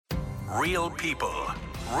Real people,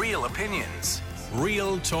 real opinions,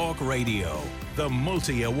 Real Talk Radio. The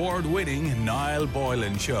multi-award winning Niall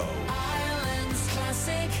Boylan Show. Ireland's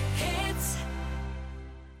classic hits.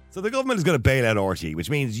 So the government is going to bail out RTE, which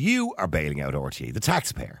means you are bailing out RTE, the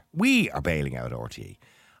taxpayer. We are bailing out RTE.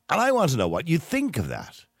 And I want to know what you think of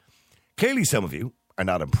that. Clearly some of you are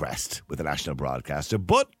not impressed with the national broadcaster,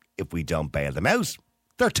 but if we don't bail them out,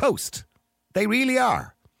 they're toast. They really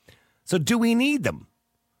are. So do we need them?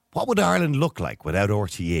 What would Ireland look like without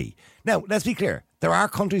RTE? Now, let's be clear. There are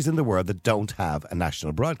countries in the world that don't have a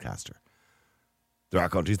national broadcaster. There are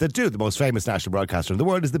countries that do. The most famous national broadcaster in the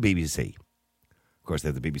world is the BBC. Of course, they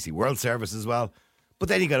have the BBC World Service as well. But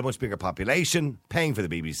then you got a much bigger population paying for the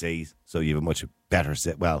BBC, so you have a much better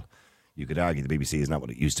set. Well, you could argue the BBC is not what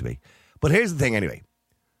it used to be. But here's the thing anyway.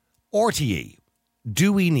 RTE,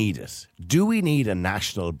 do we need it? Do we need a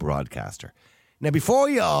national broadcaster? Now, before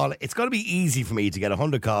you all, it's going to be easy for me to get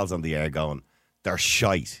 100 calls on the air going, they're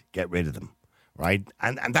shite, get rid of them, right?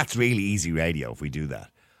 And that's really easy radio if we do that.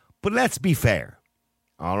 But let's be fair,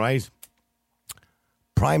 all right?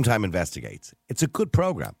 Primetime Investigates. It's a good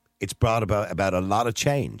programme. It's brought about a lot of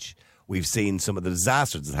change. We've seen some of the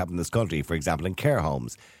disasters that happened in this country, for example, in care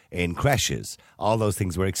homes, in creches. All those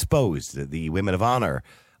things were exposed. The Women of Honour,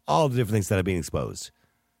 all the different things that have been exposed.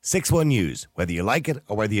 6-1 News, whether you like it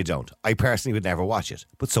or whether you don't. I personally would never watch it,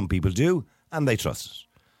 but some people do, and they trust it.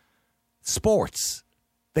 Sports.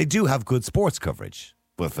 They do have good sports coverage,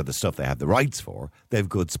 but for the stuff they have the rights for, they have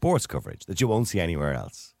good sports coverage that you won't see anywhere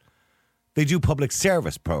else. They do public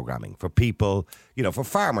service programming for people, for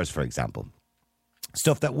farmers, for example.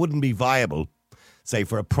 Stuff that wouldn't be viable, say,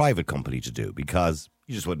 for a private company to do because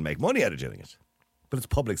you just wouldn't make money out of doing it. But it's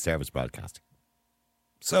public service broadcasting.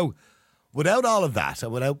 So, without all of that,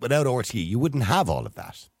 and without RTE, you wouldn't have all of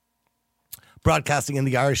that. Broadcasting in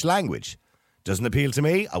the Irish language doesn't appeal to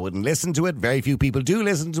me. I wouldn't listen to it. Very few people do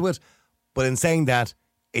listen to it. But in saying that,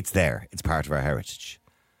 it's there. It's part of our heritage.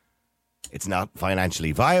 It's not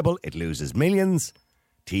financially viable. It loses millions.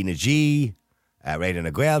 Tina G, Radio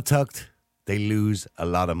na Gaeltacht, they lose a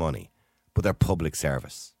lot of money. But they're public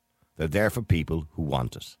service. They're there for people who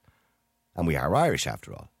want it. And we are Irish,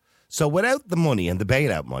 after all. So without the money and the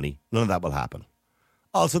bailout money, none of that will happen.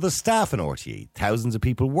 Also, the staff in RTE, thousands of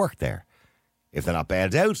people work there. If they're not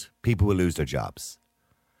bailed out, people will lose their jobs.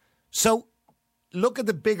 So look at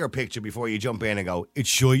the bigger picture before you jump in and go, it's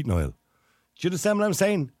shite, Niall. Do you understand what I'm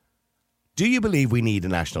saying? Do you believe we need a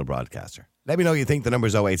national broadcaster? Let me know what you think. The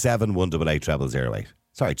number's 087 188 0008.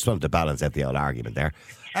 Sorry, just wanted to balance out the old argument there.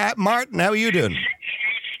 Martin, how are you doing?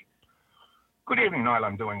 Good evening, Niall.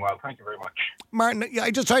 I'm doing well. Thank you very much. Martin, I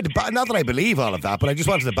just tried to, not that I believe all of that, but I just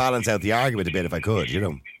wanted to balance out the argument a bit if I could,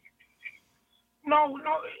 No,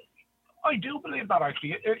 I do believe that,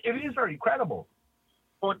 actually. It is very credible.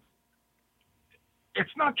 But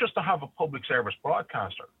it's not just to have a public service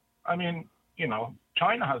broadcaster. I mean,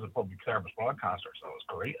 China has a public service broadcaster, so is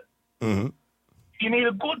Korea. Mm-hmm. You need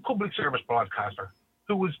a good public service broadcaster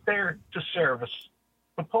who is there to service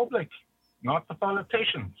the public, not the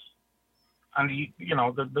politicians. And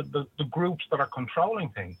the groups that are controlling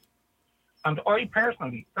things. And I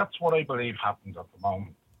personally, that's what I believe happens at the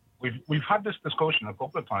moment. We've had this discussion a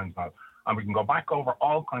couple of times now, and we can go back over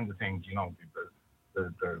all kinds of things,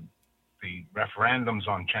 the referendums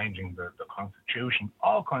on changing the constitution,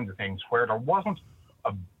 all kinds of things where there wasn't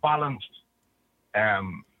a balanced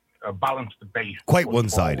debate. Quite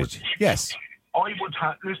one-sided, yes. I would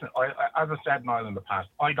have, listen, as I said, Niall, in the past,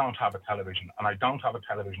 I don't have a television, and I don't have a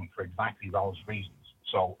television for exactly those reasons.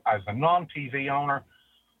 So as a non-TV owner,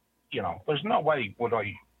 there's no way would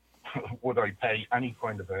I pay any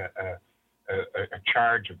kind of a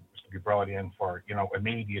charge if it was to be brought in for, a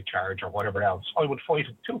media charge or whatever else. I would fight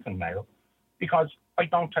it tooth and nail because I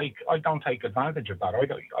don't take advantage of that.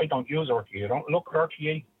 I don't use RTE. I don't look at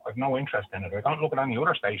RTE. I've no interest in it. I don't look at any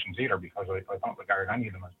other stations either because I don't regard any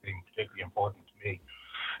of them as being particularly important to me.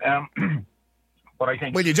 But I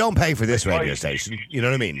think... Well, you don't pay for this radio station. You know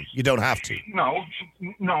what I mean? You don't have to. No,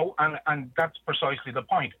 and that's precisely the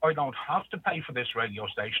point. I don't have to pay for this radio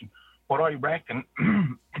station, but I reckon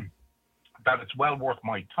that it's well worth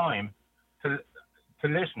my time to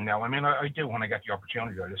listen. Now, I mean, I do when I get the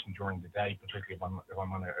opportunity to listen during the day, particularly if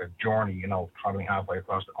I'm on a journey, traveling halfway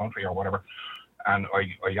across the country or whatever, and I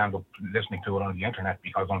end up listening to it on the internet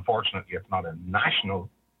because, unfortunately, it's not a national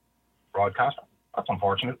broadcaster. That's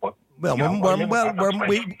unfortunate, but... Well, we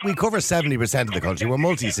cover 70% of the country. We're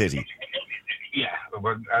multi-city. Yeah,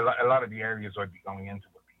 but a lot of the areas I'd be going into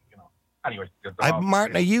would be, Anyway.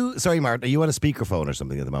 Martin, are you on a speakerphone or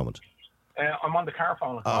something at the moment? I'm on the car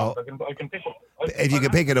phone. Oh. I can pick up. If you can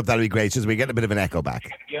pick it up, that'd be great. Just we get a bit of an echo back.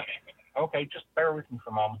 Yeah. Okay, just bear with me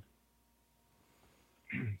for a moment.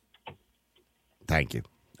 Thank you.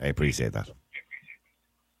 I appreciate that.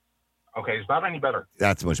 Okay, is that any better?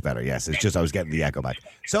 That's much better, yes. It's just I was getting the echo back.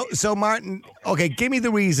 So Martin, okay, give me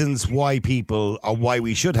the reasons why people, or why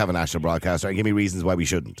we should have a national broadcaster, and give me reasons why we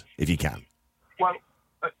shouldn't, if you can. Well,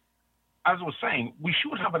 as I was saying, we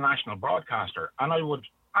should have a national broadcaster, and I would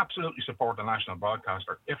absolutely support a national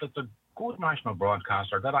broadcaster if it's a good national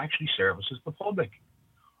broadcaster that actually services the public.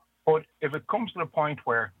 But if it comes to the point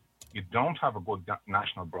where you don't have a good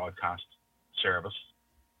national broadcast service,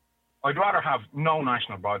 I'd rather have no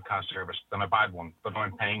national broadcast service than a bad one that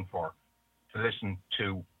I'm paying for to listen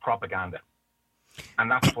to propaganda. And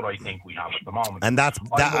that's what I think we have at the moment. And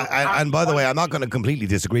and by the way, I'm not going to completely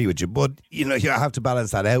disagree with you, but you have to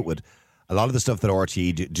balance that out with a lot of the stuff that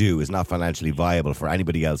RTE do is not financially viable for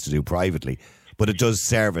anybody else to do privately, but it does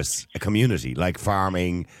service a community like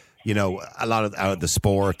farming. A lot of the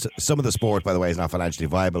sport. Some of the sport, by the way, is not financially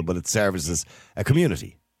viable, but it services a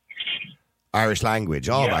community. Irish language,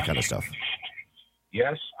 all that kind of stuff.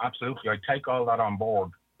 Yes, absolutely. I take all that on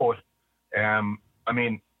board. But, I'm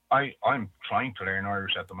trying to learn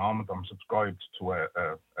Irish at the moment. I'm subscribed to a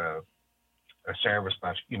service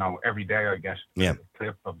that, every day I get a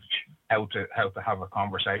clip of how to have a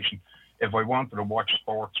conversation. If I wanted to watch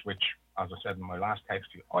sports, which, as I said in my last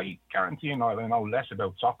text to you, I guarantee you I know less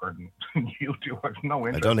about soccer than you do. I have no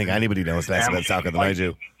interest. I don't think anybody knows less about soccer than I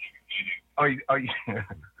do.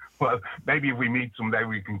 Well, maybe if we meet someday,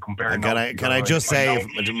 we can compare. And can I just say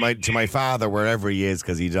to my father, wherever he is,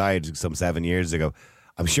 because he died some 7 years ago,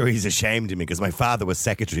 I'm sure he's ashamed of me because my father was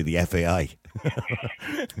secretary of the FAI.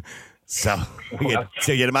 So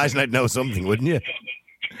you'd imagine I'd know something, wouldn't you?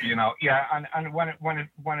 And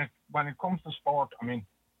when it comes to sport, I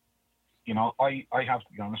have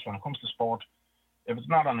to be honest. When it comes to sport, if it's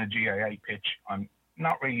not on a GAA pitch, I'm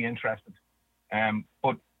not really interested.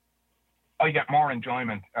 But I get more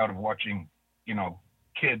enjoyment out of watching,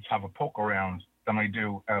 kids have a puck around than I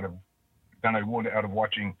would out of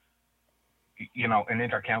watching, an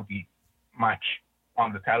intercounty match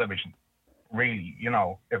on the television. Really,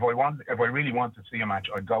 if I really want to see a match,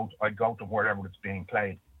 I'd go to wherever it's being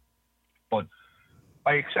played. But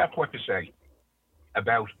I accept what you say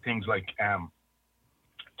about things like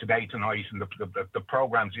Today Tonight and the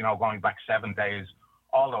programs, going back 7 days,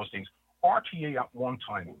 all those things. RTE at one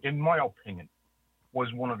time, in my opinion,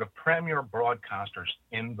 was one of the premier broadcasters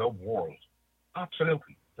in the world.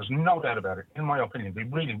 Absolutely. There's no doubt about it. In my opinion, they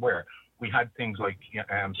really were. We had things like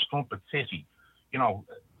Strumpet City,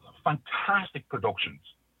 fantastic productions,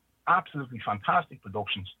 absolutely fantastic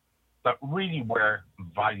productions that really were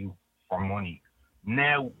value for money.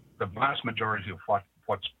 Now, the vast majority of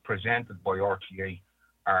what's presented by RTE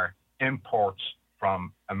are imports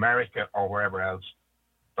from America or wherever else.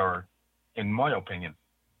 They're, in my opinion,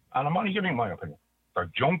 and I'm only giving my opinion, they're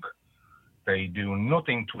junk. They do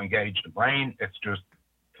nothing to engage the brain. It's just,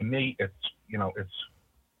 to me, it's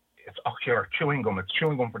ocular chewing gum. It's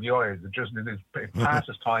chewing gum for the eyes. It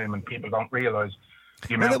passes time and people don't realise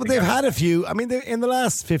the amount. But they've had a few, in the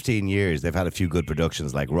last 15 years, they've had a few good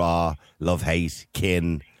productions like Raw, Love Hate,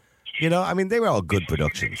 Kin. They were all good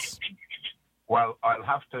productions. Well, I'll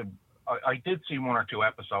have to, I did see one or two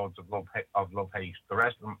episodes of Love Hate. The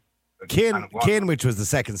rest of them, Kin, which was the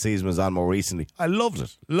second season, was on more recently. I loved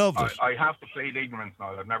it. I have to plead ignorance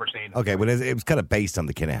now. I've never seen it. Okay, well, it was kind of based on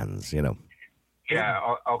the Kinahans,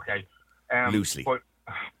 Yeah, okay. Loosely. But,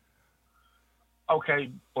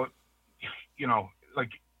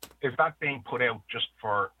 is that being put out just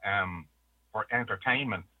for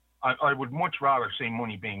entertainment? I would much rather see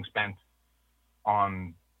money being spent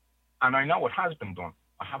on, and I know it has been done.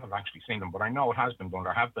 I haven't actually seen them, but I know it has been done.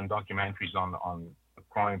 There have been documentaries on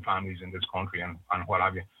crime families in this country and what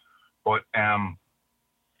have you. But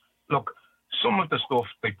look, some of the stuff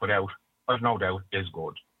they put out, I've no doubt, is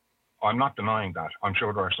good. I'm not denying that. I'm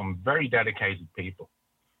sure there are some very dedicated people.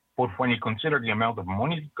 But when you consider the amount of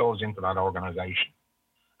money that goes into that organisation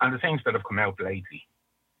and the things that have come out lately,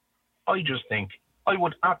 I just think I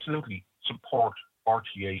would absolutely support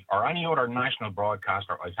RTE or any other national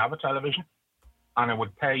broadcaster. I'd have a television and I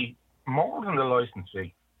would pay more than the licence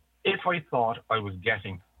fee if I thought I was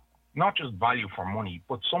getting not just value for money,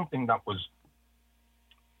 but something that was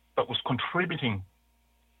contributing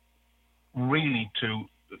really to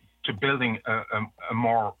building a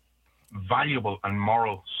more valuable and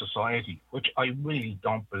moral society, which I really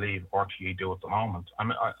don't believe RTE do at the moment.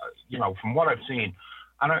 From what I've seen,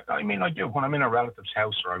 and I do when I'm in a relative's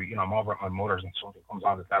house or I'm over at my mother's and something comes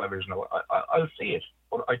on the television, I'll see it,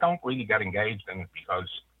 but I don't really get engaged in it because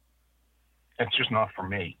it's just not for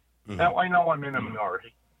me. Mm-hmm. Now I know I'm in a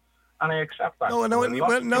minority, and I accept that. No, Well, lots of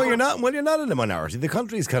people- you're not. Well, you're not in the minority. The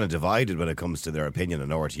country is kind of divided when it comes to their opinion on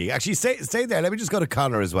RTE. Actually, stay there. Let me just go to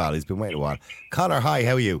Connor as well. He's been waiting a while. Connor, hi.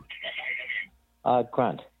 How are you?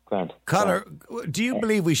 Grant. Connor, do you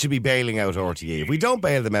believe we should be bailing out RTE? If we don't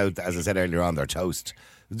bail them out, as I said earlier on, they're toast.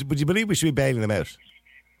 Would you believe we should be bailing them out?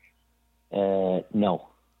 No.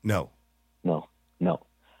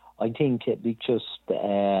 I think it'd be just,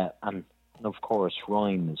 and of course,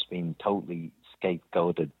 Ryan has been totally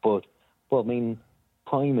scapegoated. But I mean,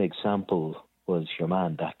 prime example was your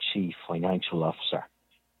man, that chief financial officer,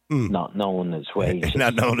 not knowing his wages.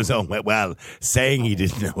 Not knowing his own wages. Well, saying he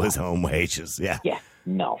didn't know his own wages. Yeah. Yeah.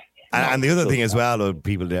 No. And the other thing as well,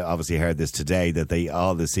 people obviously heard this today, that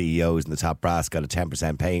all the CEOs and the top brass got a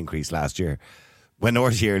 10% pay increase last year. When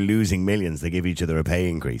RTE are losing millions, they give each other a pay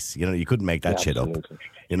increase. You know, you couldn't make that shit up.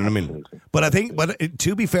 You know what I mean? Absolutely. But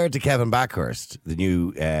to be fair to Kevin Backhurst, the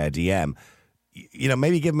new DM, you know,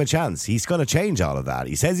 maybe give him a chance. He's going to change all of that.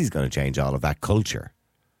 He says he's going to change all of that culture.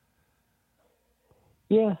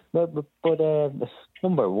 Yeah, but the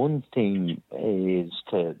number one thing is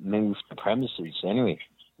to move the premises anyway.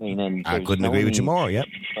 I mean, and I couldn't agree with you more, yeah.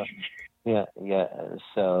 Yeah.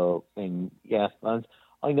 So, and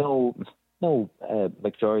I know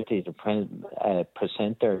majority of the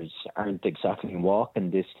presenters aren't exactly walking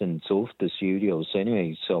distance off the studios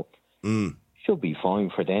anyway, so should be fine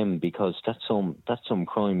for them, because that's some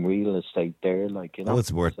prime real estate there, like, you know. Oh,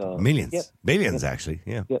 it's worth millions, billions actually.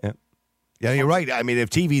 Yeah, you're right. I mean, if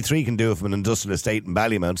TV3 can do it from an industrial estate in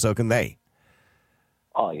Ballymount, so can they.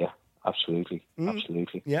 Oh yeah, absolutely.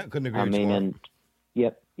 Yeah, couldn't agree. I mean, and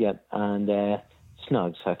and it's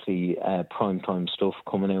not exactly prime time stuff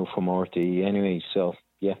coming out from RTE anyway. So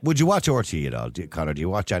yeah. Would you watch RTE at all, Connor? Do you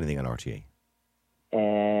watch anything on RTE?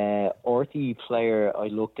 RTE player, I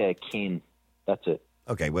looked at Kin. That's it.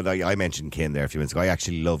 Okay, well, I mentioned Kin there a few minutes ago. I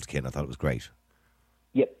actually loved Kin. I thought it was great.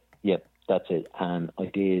 Yep, that's it. And I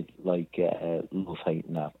did like love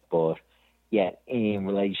hating that, but yeah, in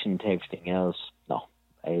relation to everything else, no,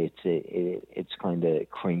 it's kind of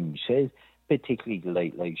cringe. Particularly the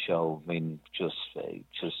Late Late Show. I mean, just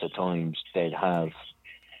at times they'd have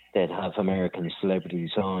American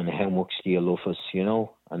celebrities on. How much do you love us? You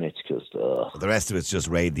know, and it's just the rest of it's just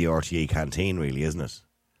raid the RTE canteen, really, isn't it?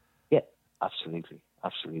 Yeah, absolutely.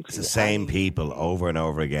 It's the same people over and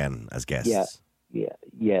over again as guests. Yeah.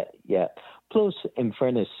 Plus, in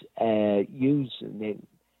fairness, use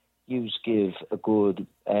give a good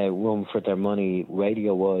run for their money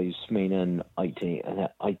radio-wise. Meaning, I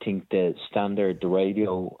think the standard the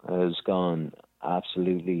radio has gone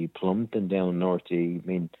absolutely plummeting down north. I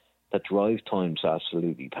mean, the drive time's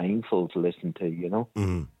absolutely painful to listen to, you know,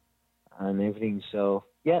 and everything. So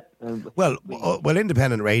yeah. Well,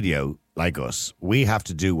 independent radio like us, we have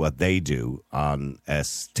to do what they do on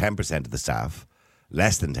 10% of the staff,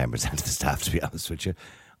 less than 10% of the staff, to be honest with you,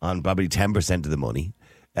 on probably 10% of the money.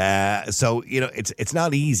 So, you know, it's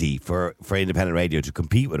not easy for independent radio to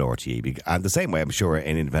compete with RTE. And the same way, I'm sure,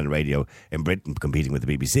 in independent radio in Britain competing with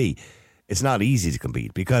the BBC, it's not easy to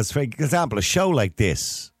compete. Because, for example, a show like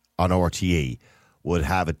this on RTE would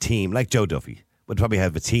have a team, like Joe Duffy, would probably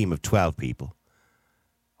have a team of 12 people.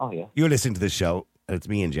 Oh, yeah. You're listening to this show, and it's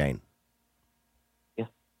me and Jane. Yeah,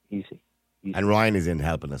 easy. And Ryan is in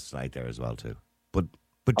helping us tonight there as well, too.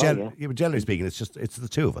 But generally speaking, it's the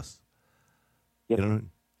two of us. Yep. You know?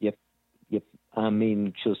 Yep. I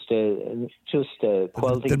mean, just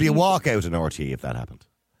quality. There'd be a walkout in RTE if that happened.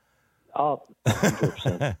 Oh,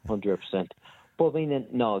 100%. But I mean,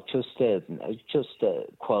 no, just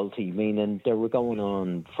quality. Meaning they were going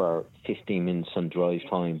on for 15 minutes on drive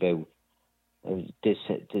time about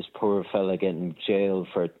this poor fella getting jailed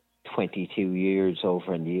for 22 years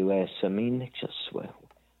over in the US. I mean, it just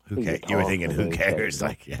who cares? You were thinking, who cares?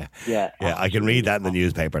 Like, yeah. I can read that in the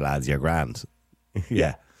newspaper, lads. You're grand.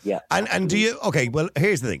 Yeah. And do you? Okay. Well,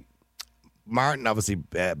 here's the thing. Martin obviously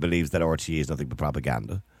believes that RTE is nothing but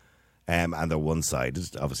propaganda, and they're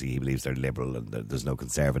one-sided. Obviously, he believes they're liberal and there's no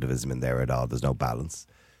conservatism in there at all. There's no balance.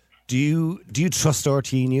 Do you trust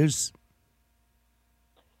RTE News?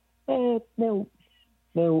 No.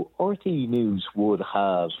 RTE News would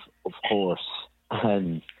have, of course,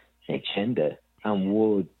 an agenda and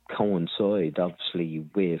would coincide, obviously,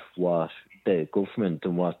 with what the government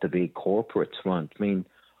and what the big corporates want. I mean,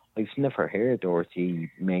 I've never heard RTE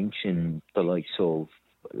mention the likes of,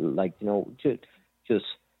 like, you know, just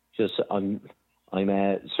I'm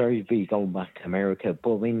sorry to be going back to America,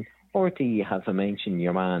 but I mean, RTE have mentioned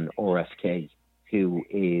your man RFK, who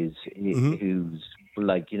is who's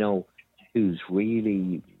like, you know, who's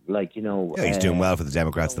really like, you know, he's doing well for the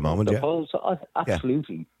Democrats at the moment.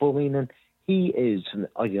 Absolutely, but I mean, and he is,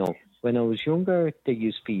 when I was younger, there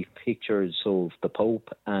used to be pictures of the Pope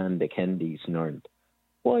and the Kennedys in Ireland.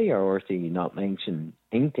 Why are RTE not mentioning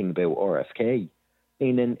anything about RFK?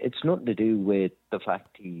 Meaning, it's nothing to do with the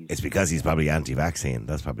fact It's because he's probably anti-vaccine.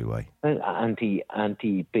 That's probably why.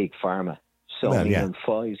 Anti-big pharma. So, Well, yeah.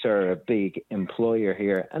 Pfizer are a big employer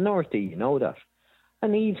here, and RTE know that.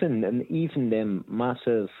 And even them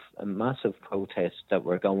massive protests that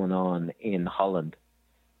were going on in Holland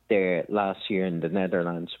there last year in the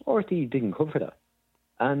Netherlands, RTE didn't cover that.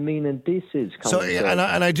 And meaning this is So,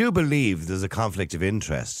 and I do believe there's a conflict of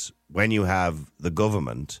interest when you have the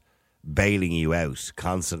government bailing you out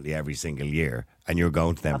constantly every single year, and you're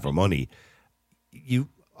going to them for money.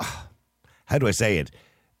 How do I say it?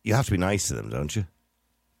 You have to be nice to them, don't you?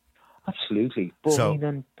 Absolutely. But So-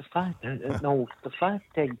 the fact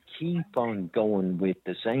they keep on going with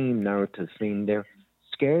the same narrative, they're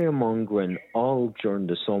scaremongering all during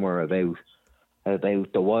the summer about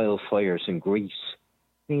the wildfires in Greece.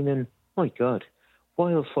 Meaning, my God,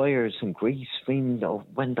 wildfires in Greece, when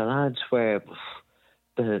the lads were,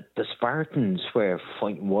 the Spartans were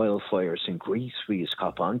fighting wildfires in Greece, we just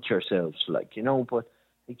cop onto ourselves, but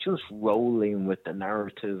they just roll in with the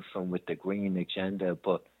narrative and with the green agenda,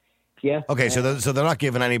 but yeah. Okay, so they're not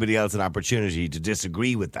giving anybody else an opportunity to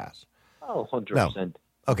disagree with that. 100%.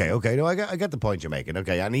 Okay. No, I get the point you're making.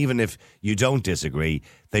 Okay, and even if you don't disagree,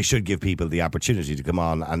 they should give people the opportunity to come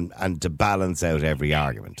on and to balance out every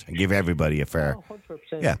argument and give everybody a fair.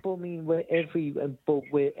 100%. Yeah. But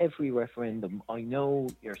with every referendum, I know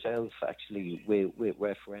yourself actually with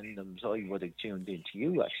referendums, I would have tuned into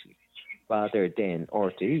you actually rather than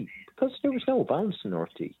RTE because there was no balance in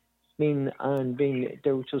RTE.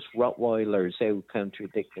 There were just Rottweilers out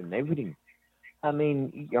contradicting everything.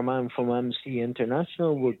 Your man from Amnesty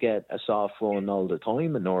International would get a soft run all the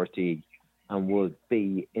time in RTE and would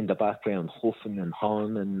be in the background huffing and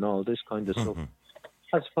hawing and all this kind of stuff.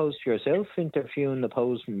 As opposed to yourself interviewing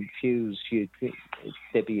opposing views,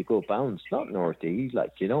 there'd be a good balance, not in RTE,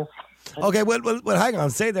 Okay, well, hang on,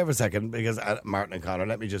 stay there for a second because Martin and Connor,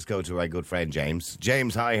 let me just go to my good friend James.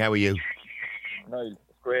 James, hi, how are you? Nice.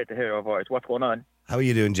 Great to hear your voice. What's going on? How are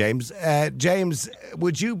you doing, James? James,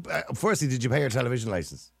 would you, firstly, did you pay your television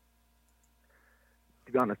licence?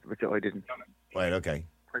 To be honest with you, I didn't. Right, okay.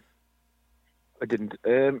 I didn't.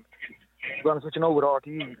 To be honest with you, with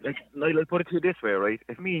RTE, I'll put it to you this way, right?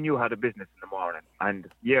 If me and you had a business in the morning and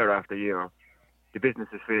year after year, the business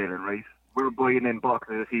is failing, right? We're buying in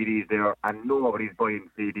boxes of CDs there and nobody's buying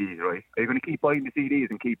CDs, right? Are you going to keep buying the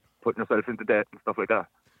CDs and keep putting yourself into debt and stuff like that?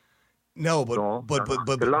 No, but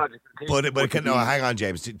The logic no, hang on,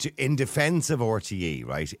 James. In defence of RTE,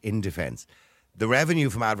 right? In defence, the revenue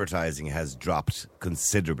from advertising has dropped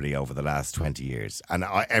considerably over the last 20 years, and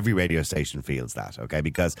every radio station feels that, okay?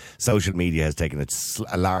 Because social media has taken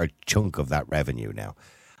a large chunk of that revenue now,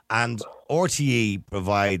 and RTE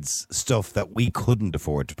provides stuff that we couldn't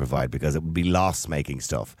afford to provide because it would be loss-making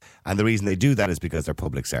stuff, and the reason they do that is because they're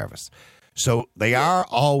public service. So they are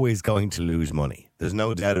always going to lose money. There's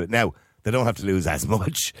no doubt of it. Now, they don't have to lose as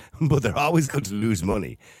much, but they're always going to lose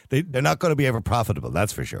money. They're not going to be ever profitable,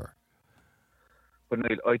 that's for sure. But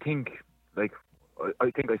Niall, I think I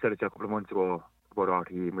said it to you a couple of months ago about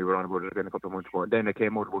RTE, and we were on about it again a couple of months ago. And then it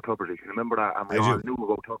came out about Tubridy. Can you remember that? And we all knew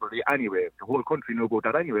about Tubridy anyway. The whole country knew about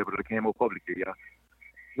that anyway, but it came out publicly, yeah.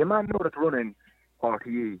 Your man know that's running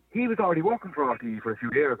RTE. He was already working for RTE for a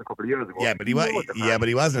few years, a couple of years ago. Yeah, but he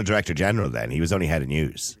wasn't a director general then. He was only head of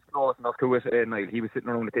news. He's close enough to it, Niall. He was sitting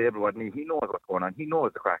around the table, wasn't he? He knows what's going on. He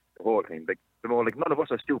knows the crack, the whole thing. None of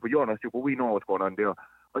us are stupid. You're not stupid. We know what's going on there.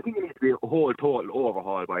 I think it needs to be a whole total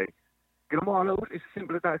overhaul by get them all out. It's as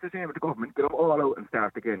simple as that. It's the same with the government. Get them all out and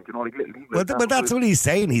start again. But that's what he's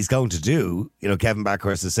saying he's going to do. Kevin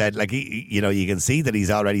Backhurst has said, you can see that he's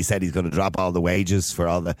already said he's going to drop all the wages for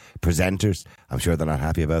all the presenters. I'm sure they're not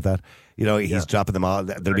happy about that. He's dropping them all.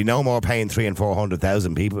 There'll be no more paying 300,000 and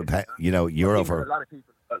 400,000 people, euro for.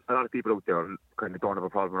 A lot of people out there kind of don't have a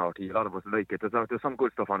problem with RTE. A lot of us like it. There's some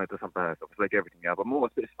good stuff on it. There's some bad stuff. It's like everything, yeah. But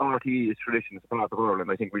most RTE is tradition. It's part of the world, and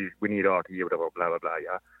I think we need RTE, whatever, blah blah blah,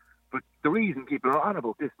 yeah. But the reason people are on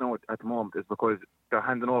about this now at the moment is because they're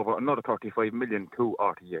handing over another 35 million to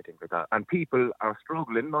RTE, I think, like that. And people are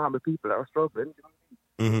struggling. Normal people are struggling. You know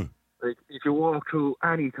what I mean? Mm-hmm. Like, if you walk through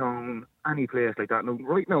any town, any place like that, now,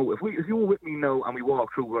 right now, if you were with me now and we walk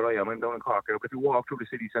through where I am, I'm down in Cork, but if you walk through the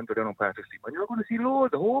city centre down on Patrick Street, and you're going to see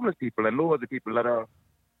loads of homeless people and loads of people that are,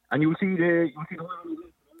 and you'll see the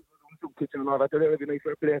soup kitchen and all that, they're every nice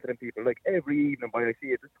place and people, like every evening by I see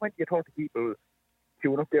it, there's 20 or 30 people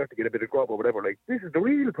queuing up there to get a bit of grub or whatever, like, this is the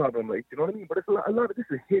real problem, like, you know what I mean? But it's a lot of this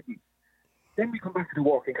is hidden. Then we come back to the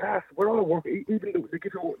working class. We're all working. Even though, like,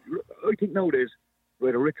 I think nowadays,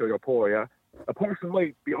 whether rich or you're poor, yeah, a person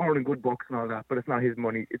might be earning good bucks and all that, but it's not his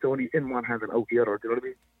money. It's only in one hand and out the other. Do you know what I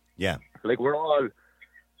mean? Yeah. Like, we're all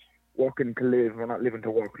working to live. We're not living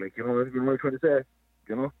to work. Like, you know what I'm trying to say?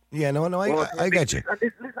 You know? Yeah, no, I get you.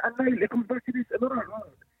 And now it comes back to this another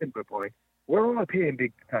simple point. We're all paying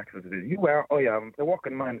big taxes. You are, I am. The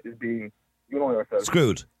working man is being, you know yourself.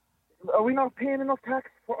 Screwed. Are we not paying enough tax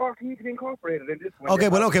for RTE to be incorporated in this? Okay,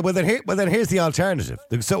 well, then here's the alternative.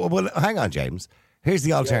 So, well, hang on, James. Here's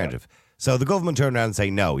the alternative. Yeah. So the government turn around and say,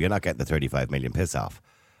 no, you're not getting the 35 million. Piss off.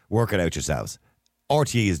 Work it out yourselves.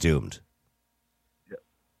 RTE is doomed. Yeah.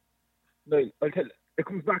 No, I'll tell you, it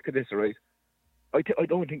comes back to this, right? I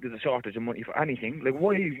don't think there's a shortage of money for anything. Like,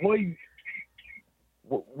 why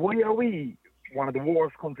are we one of the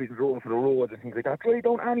worst countries in the world for the roads and things like that? Try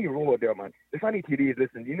down any road there, man. If any TD is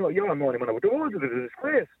listening, you know, you're on money, man. But the roads are a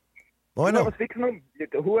disgrace. Oh, I know. Whoever's fixing them, they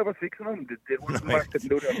want to come back and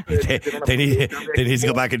do that. They need to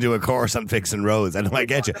go back and do a course on fixing roads. I know, I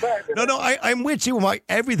get you. No, I'm with you on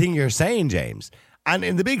everything you're saying, James. And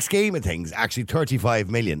in the big scheme of things, actually 35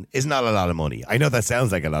 million is not a lot of money. I know that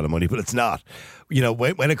sounds like a lot of money, but it's not. You know,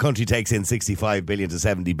 when a country takes in 65 billion to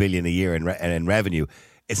 70 billion a year in revenue,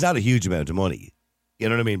 it's not a huge amount of money. You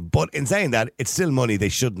know what I mean? But in saying that, it's still money they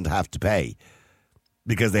shouldn't have to pay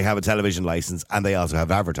because they have a television license and they also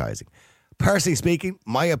have advertising. Personally speaking,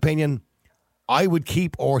 my opinion, I would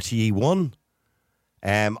keep RTE 1.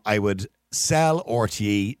 I would sell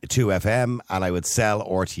RTE 2FM and I would sell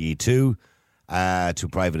RTE 2 to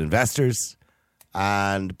private investors.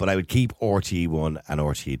 But I would keep RTE 1 and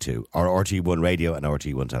RTE 2, or RTE 1 radio and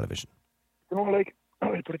RTE 1 television. You know, like,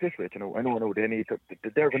 I'll put it this way, you know, I know they need to,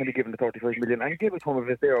 they're going to be given the 35 million and give it some of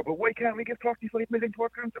it there, but why can't we give 35 million to our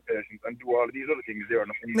cancer patients and do all of these other things there?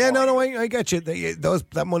 No, I get you.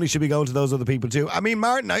 That money should be going to those other people too. I mean,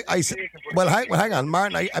 Martin, hang on,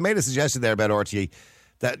 Martin, I made a suggestion there about RTE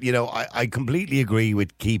that, you know, I completely agree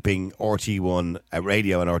with keeping RT1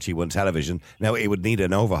 radio and RT1 television. Now, it would need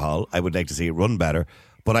an overhaul. I would like to see it run better,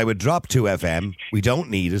 but I would drop 2FM. We don't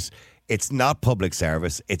need it. It's not public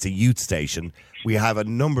service. It's a youth station. We have a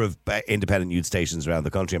number of independent youth stations around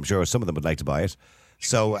the country. I'm sure some of them would like to buy it,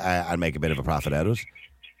 so and make a bit of a profit out of it.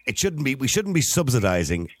 It shouldn't be. We shouldn't be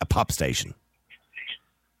subsidising a pop station.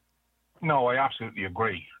 No, I absolutely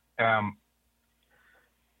agree. RTE1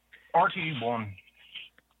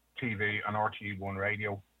 TV and RTE1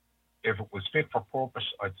 radio, if it was fit for purpose,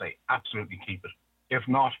 I'd say absolutely keep it. If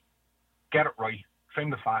not, get it right, trim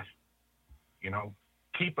the fat, you know,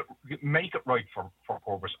 keep it, make it right for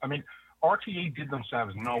purpose. I mean, RTE did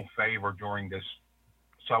themselves no favour during this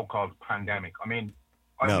so-called pandemic. I mean,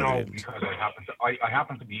 I know because I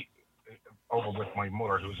happen to be over with my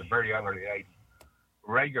mother, who's a very elderly lady,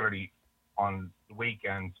 regularly on the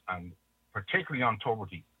weekends and particularly on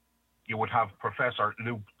Tuberty. You would have Professor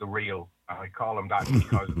Luke the Real, and I call him that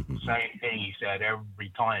because it's the same thing he said every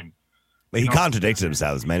time. Well, he contradicted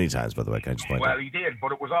himself many times, by the way. Can I just point out? Well, he did,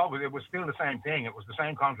 but it was still the same thing. It was the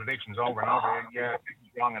same contradictions over and over. Yeah, this is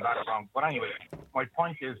wrong and that's wrong. But anyway, my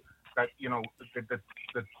point is that, you know,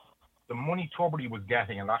 the money Tuberty was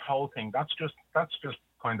getting and that whole thing, that's just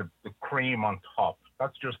kind of the cream on top.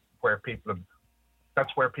 That's just where people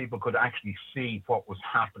could actually see what was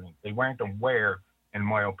happening. They weren't aware, in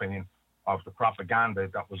my opinion, of the propaganda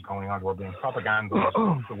that was going on. They were being propagandized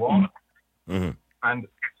off the wall. Mm-hmm. And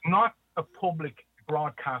it's not a public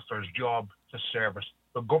broadcaster's job to service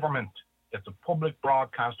the government. It's a public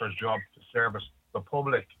broadcaster's job to service the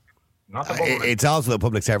public, not the government. It's also the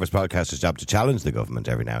public service broadcaster's job to challenge the government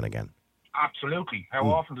every now and again. Absolutely. How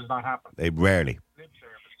often does that happen? Rarely. Lip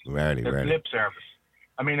service. Rarely. Lip service.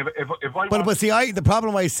 I mean, if I... But see, the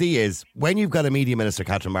problem I see is when you've got a media minister,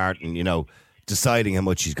 Catherine Martin, you know, deciding how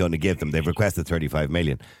much she's going to give them. They've requested 35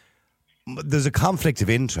 million. There's a conflict of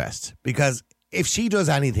interest because if she does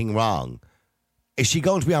anything wrong, is she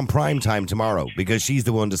going to be on prime time tomorrow because she's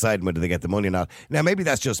the one deciding whether they get the money or not? Now, maybe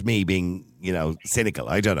that's just me being, you know, cynical.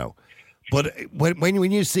 I don't know. But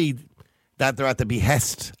when you see that they're at the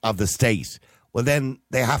behest of the state, well, then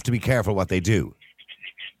they have to be careful what they do.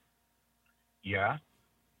 Yeah,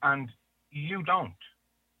 and you don't.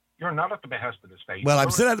 You're not at the behest of the state. Well,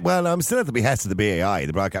 I'm still at the behest of the BAI,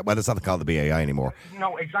 the broadcast. Well, it's not called the BAI anymore.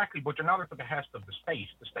 No, exactly. But you're not at the behest of the state.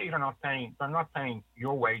 The state are not paying. They're not paying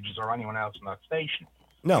your wages or anyone else in that station.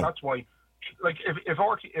 No, and that's why. Like, if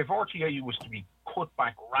RTA was to be cut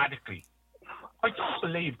back radically, I don't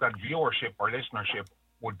believe that viewership or listenership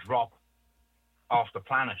would drop off the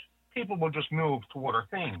planet. People will just move to other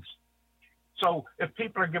things. So if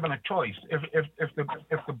people are given a choice, if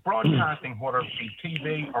the broadcasting, whether it be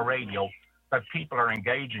TV or radio, that people are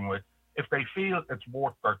engaging with, if they feel it's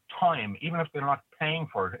worth their time, even if they're not paying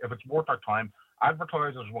for it, if it's worth their time,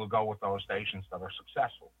 advertisers will go with those stations that are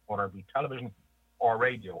successful, whether it be television or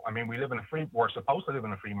radio. I mean, we're supposed to live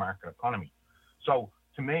in a free market economy. So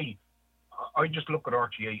to me, I just look at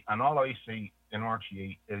RTE, and all I see in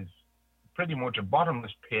RTE is pretty much a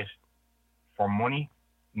bottomless pit for money.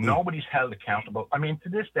 Nobody's held accountable. I mean, to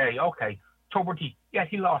this day, okay, Tuberty, yeah,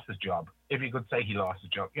 he lost his job. If you could say he lost his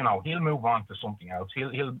job, you know, he'll move on to something else.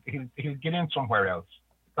 He'll get in somewhere else.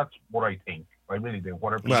 That's what I think. I really do.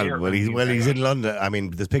 He's in London. I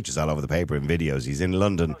mean, there's pictures all over the paper and videos. He's in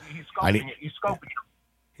London. He's scoping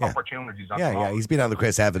opportunities. Yeah. He's been on the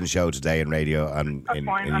Chris Evans show today in radio and in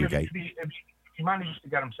the UK. If he manages to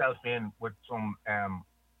get himself in with some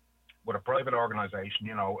with a private organisation,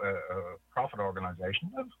 you know, a profit organisation,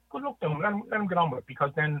 good luck to him. Let him get on with it,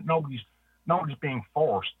 because then nobody's being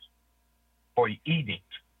forced by edict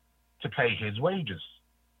to pay his wages.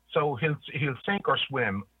 So he'll sink or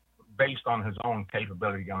swim based on his own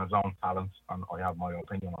capability, on his own talents, and I have my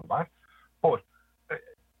opinion on that. But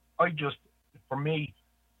for me,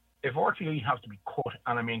 if RTE has to be cut,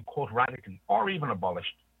 and I mean cut radically, or even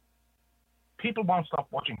abolished, people won't stop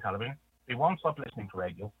watching television. They won't stop listening to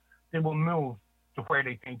radio. They will move to where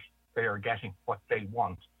they think they are getting what they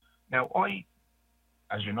want. Now,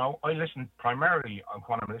 as you know, I listen primarily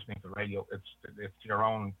when I'm listening to radio. It's your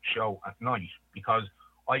own show at night, because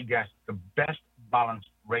I get the best balanced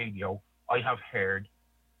radio I have heard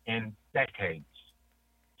in decades.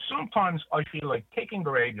 Sometimes I feel like kicking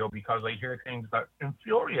the radio because I hear things that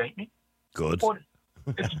infuriate me. Good. But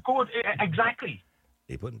it's good. Exactly.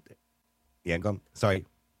 Yeah, go on. Sorry.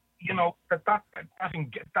 You know, that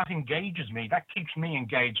engages me. That keeps me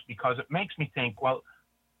engaged, because it makes me think, well,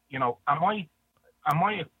 you know, am I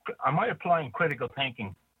applying critical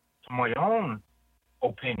thinking to my own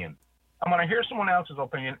opinion? And when I hear someone else's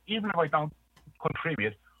opinion, even if I don't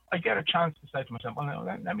contribute, I get a chance to say to myself, well, now,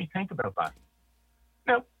 let me think about that.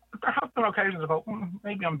 Now, there have been occasions about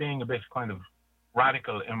maybe I'm being a bit kind of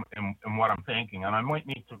radical in what I'm thinking, and I might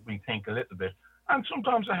need to rethink a little bit. And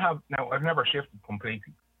sometimes I have. Now, I've never shifted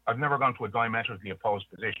completely. I've never gone to a diametrically opposed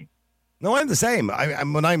position. No, I'm the same.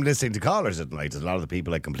 When I'm listening to callers at night, there's a lot of the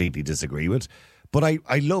people I completely disagree with. But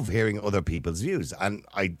I love hearing other people's views, and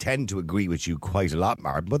I tend to agree with you quite a lot,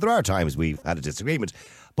 Martin. But there are times we've had a disagreement.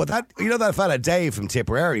 But that fella Dave from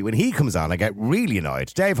Tipperary, when he comes on, I get really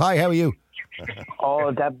annoyed. Dave, hi, how are you?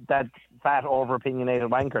 Oh, that fat, over-opinionated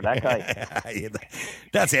wanker, that guy.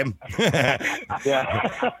 That's him.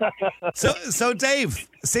 Yeah. So Dave,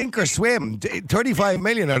 sink or swim? 35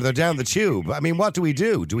 million, are they down the tube? I mean, what do we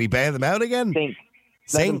do? Do we bail them out again?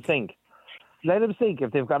 Let them sink. Let them sink.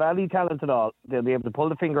 If they've got any talent at all, they'll be able to pull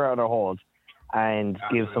the finger out of their holes and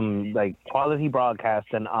give some quality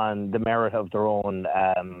broadcasting on the merit of their own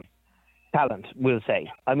talent, we'll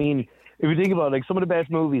say. I mean, if you think about some of the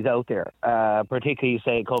best movies out there, particularly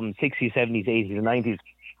say come 60s, 70s, 80s and 90s,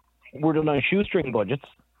 were done on shoestring budgets.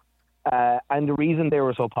 And the reason they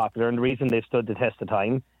were so popular and the reason they stood the test of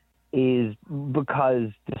time is because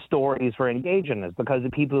the stories were engaging. It's because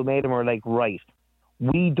the people who made them were like, right,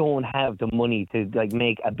 we don't have the money to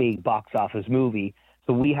make a big box office movie,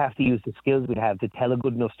 so we have to use the skills we have to tell a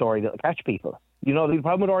good enough story that'll catch people. You know, the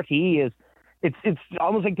problem with RTE is it's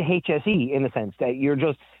almost like the HSE in a sense that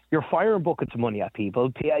you're firing buckets of money at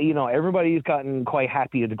people. You know, everybody's gotten quite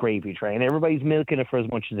happy with the gravy train. Everybody's milking it for as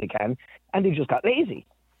much as they can, and they just got lazy.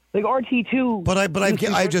 Like RT2. But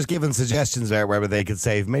I've just given suggestions there where they could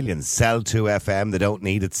save millions. Sell 2FM. They don't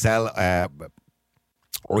need it. Sell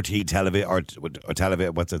RT television or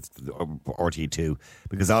television. What's it? RT2,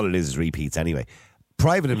 because all it is repeats anyway.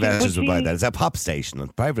 Private investors will buy that. It's a pop station. A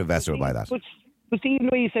private investor will buy that. But see, even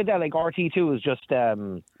the way you said that, RT2 is just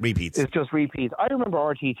repeats. It's just repeats. I remember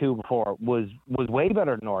RT2 before was way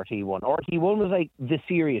better than RT1. RT1 was the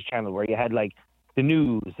serious channel where you had the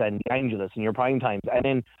news and the Angelus and your prime times, and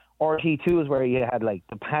then RT2 is where you had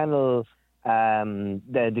the panel,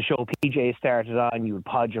 the show PJ started on. You had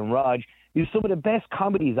Podge and Raj. Some of the best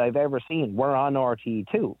comedies I've ever seen were on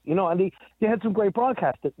RT2, you know, and they had some great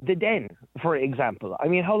broadcasts. The Den, for example. I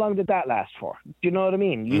mean, how long did that last for? Do you know what I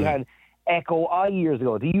mean? You had Echo Eye years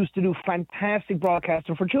ago. They used to do fantastic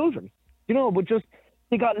broadcasting for children, you know, but just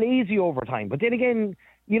they got lazy over time. But then again,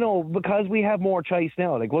 you know, because we have more choice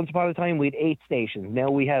now, once upon a time we had 8 stations. Now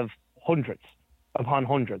we have hundreds upon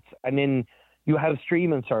hundreds. And then you have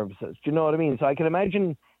streaming services. Do you know what I mean? So I can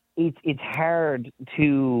imagine it's hard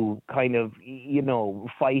to kind of, you know,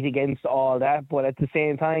 fight against all that. But at the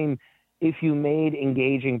same time, if you made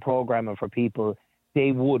engaging programming for people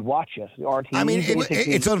they would watch it. RTE I mean,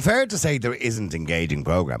 basically- it's unfair to say there isn't engaging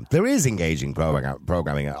program. There is engaging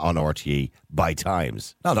programming on RTE by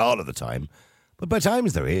times. Not all of the time, but by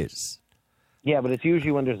times there is. yeah, but it's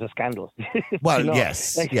usually when there's a scandal. Well, You know,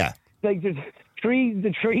 yes, like- yeah. Like the three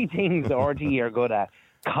things the RTE are good at: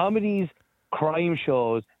 comedies, crime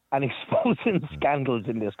shows, and exposing scandals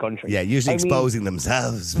in this country. Yeah, usually I mean, exposing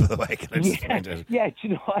themselves. By the way, can I just point out? Yeah, you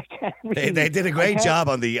know, I can't. Really, They did a great job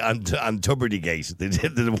on Tubridy Gate. They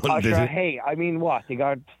did the one. Oh, sure, hey, I mean, what? They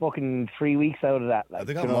got fucking 3 weeks out of that. Like,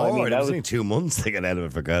 They got you know more. what I mean? It That was only 2 months they got out of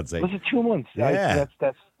it, for God's sake. Was it 2 months? Yeah.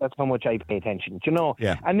 That's how much I pay attention. Do you know?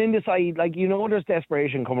 Yeah. And then decide, like, you know, there's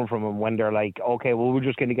desperation coming from them when they're like, okay, well, we're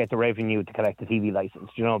just going to get the revenue to collect the TV license,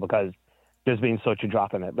 you know, because there's been such a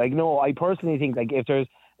drop in it. Like, no, I personally think, like, if there's,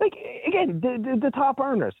 like, again, the top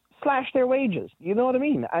earners slash their wages. You know what I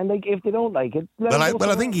mean? And like, if they don't like it, Well,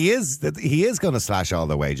 I think he is going to slash all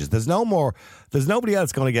their wages. There's nobody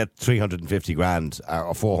else going to get 350 grand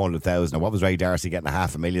or 400,000. Or what was Ray Darcy getting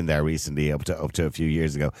 $500,000 there recently, up to a few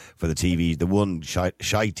years ago for the one shy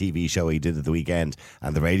TV show he did at the weekend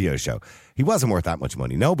and the radio show. He wasn't worth that much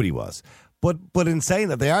money. Nobody was. But in saying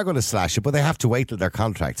that, they are going to slash it, but they have to wait till their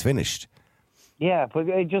contract's finished. Yeah, but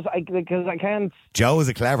because I can't. Joe is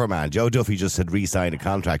a clever man. Joe Duffy just had re-signed a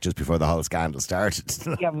contract just before the whole scandal started.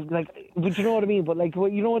 Yeah, but you know what I mean. But like,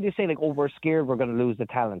 you know what they say, like, oh, we're scared we're going to lose the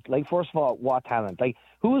talent. Like, first of all, what talent? Like,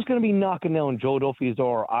 who's going to be knocking down Joe Duffy's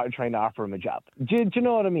door trying to offer him a job? Do you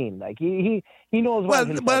know what I mean? Like, he knows.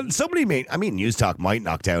 Well, somebody News Talk might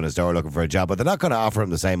knock down his door looking for a job, but they're not going to offer him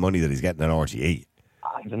the same money that he's getting on RTE.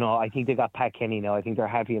 I don't know. I think they got Pat Kenny now. I think they're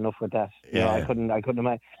happy enough with that. You know, Yeah.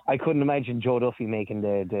 I couldn't imagine Joe Duffy making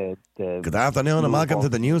the. Good afternoon and welcome to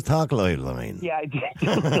the News Talk Live. I mean, Yeah, it just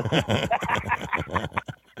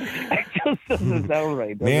doesn't sound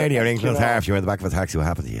right. does Mary, it? you're in You know? Clontarf. You're in the back of a taxi. What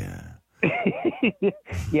happened to you?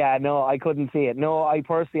 Yeah, no, I couldn't see it. No, I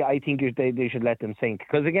think they should let them sink.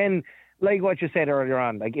 Because again, like what you said earlier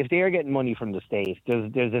on, like if they're getting money from the state,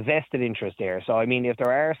 there's a vested interest there. So I mean, if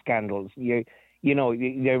there are scandals, you know,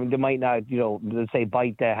 they might not, you know, let's say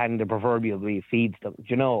bite the hand that proverbially feeds them.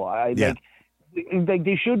 You know, like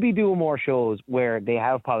they should be doing more shows where they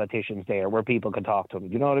have politicians there, where people can talk to them.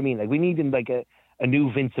 You know what I mean? Like we need them like a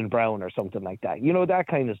new Vincent Brown or something like that. You know, that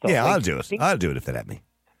kind of stuff. Yeah, like, I'll do it. I'll do it if they let me.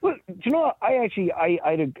 Well, do you know what? I had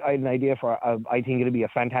an idea for. I think it'd be a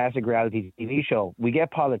fantastic reality TV show. We get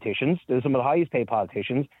politicians. There's some of the highest paid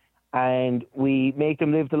politicians. And we make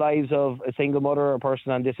them live the lives of a single mother, or a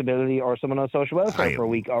person on disability, or someone on social welfare for a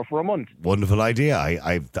week or for a month. Wonderful idea.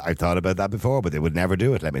 I've thought about that before, but they would never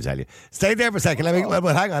do it, let me tell you. Stay there for a second. Hang on.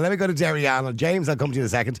 Let me go to Jerry Ann. James, I'll come to you in a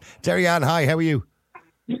second. Jerry Ann, hi, how are you?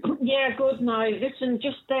 Yeah, good night. Listen,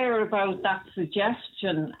 just there about that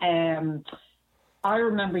suggestion. I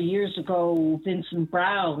remember years ago, Vincent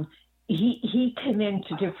Brown, he came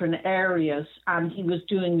into different areas and he was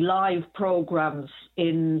doing live programs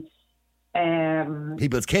in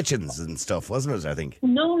People's kitchens and stuff, wasn't it, I think?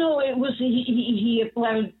 No, it was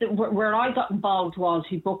where I got involved was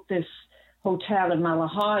he booked this hotel in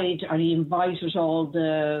Malahide and he invited all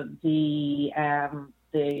the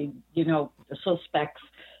suspects,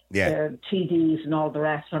 the TDs and all the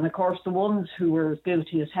rest, and of course the ones who were as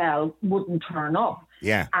guilty as hell wouldn't turn up.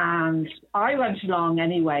 Yeah. And I went along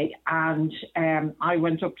anyway, and I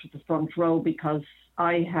went up to the front row because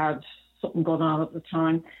I had something going on at the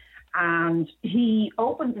time. And he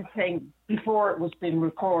opened the thing before it was being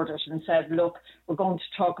recorded and said, look, we're going to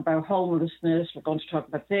talk about homelessness, we're going to talk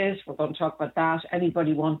about this, we're going to talk about that.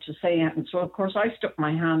 Anybody want to say anything? So, of course, I stuck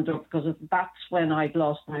my hand up because that's when I'd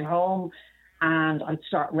lost my home and I'd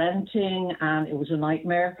start renting and it was a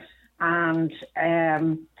nightmare. And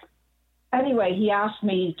anyway, he asked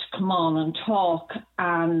me to come on and talk.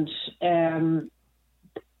 And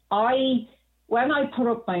when I put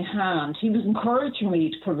up my hand, he was encouraging me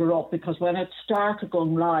to put it up because when it started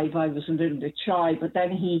going live, I was a little bit shy. But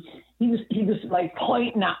then he was like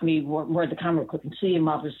pointing at me where the camera couldn't see him,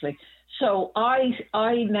 obviously. So I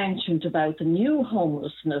mentioned about the new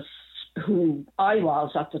homelessness who I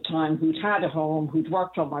was at the time, who'd had a home, who'd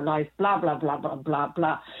worked all my life, blah, blah, blah, blah, blah,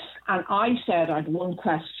 blah. And I said I had one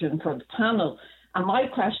question for the panel. And my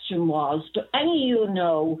question was, do any of you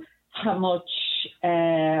know how much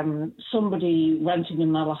somebody renting in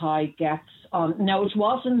Malahide gets on? No, it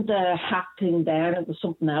wasn't the hat thing then, it was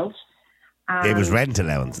something else. It was rent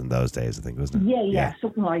allowance in those days, I think, wasn't it? Yeah,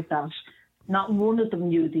 something like that. Not one of them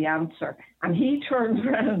knew the answer. And he turned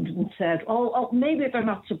around and said, oh, maybe they're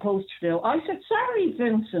not supposed to know. I said, sorry,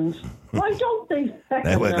 Vincent, why don't they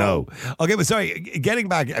No. Okay, but sorry, getting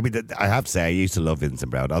back, I mean, I have to say, I used to love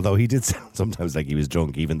Vincent Browne, although he did sound sometimes like he was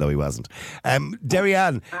drunk, even though he wasn't.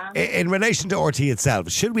 Derry-Ann, in relation to RT itself,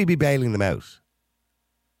 should we be bailing them out?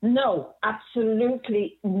 No,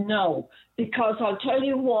 absolutely no. Because I'll tell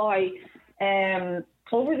you why.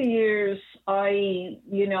 Over the years, I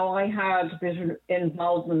had a bit of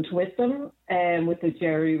involvement with them, with the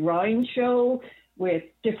Jerry Ryan show, with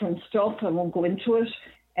different stuff. I won't go into it.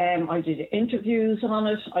 I did interviews on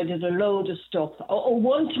it. I did a load of stuff.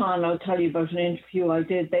 One time, I'll tell you about an interview I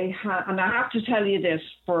did. And I have to tell you this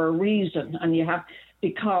for a reason,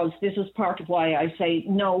 because this is part of why I say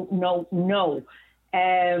no.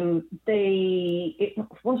 It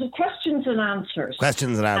was questions and answers.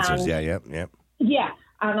 Questions and answers, yeah. Yeah,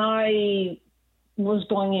 and I was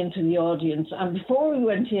going into the audience, and before we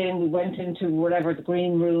went into whatever, the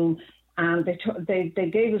green room, and they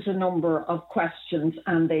gave us a number of questions,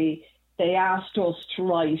 and they asked us to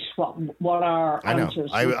write what our answers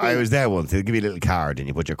were. I was there once. They'll give you a little card, and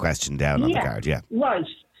you put your question down on the card, yeah. Right,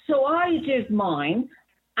 so I did mine,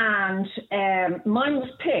 and mine was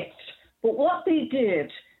picked, but what they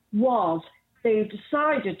did was they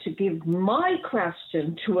decided to give my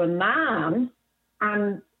question to a man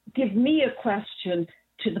and give me a question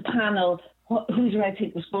to the panel, who do I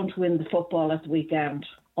think was going to win the football at the weekend?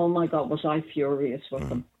 Oh my God, was I furious with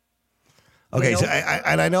them. Okay, so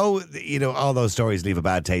I know, all those stories leave a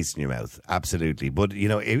bad taste in your mouth, absolutely. But,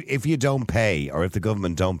 if you don't pay, or if the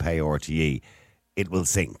government don't pay RTE, it will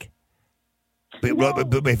sink. But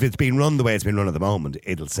if it's been run the way it's been run at the moment,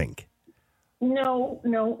 it'll sink. No.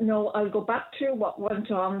 I'll go back to what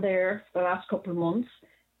went on there the last couple of months.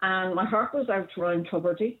 And my heart goes out to Ryan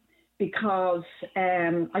Tubridy, because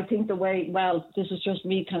I think this is just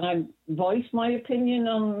me. Can I voice my opinion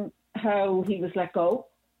on how he was let go?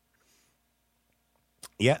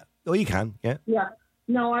 Yeah. Oh, you can. Yeah. Yeah.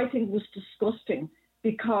 No, I think it was disgusting,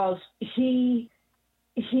 because he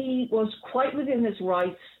was quite within his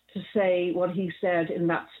rights to say what he said in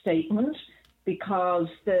that statement, because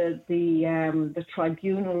the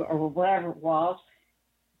tribunal, or whatever it was,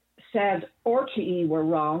 said RTE were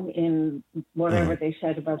wrong in whatever they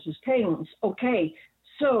said about his payments. Okay,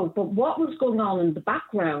 but what was going on in the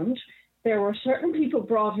background, there were certain people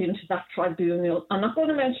brought into that tribunal. I'm not going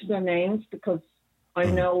to mention their names because I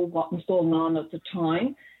know what was going on at the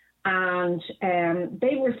time. And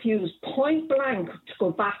they refused point blank to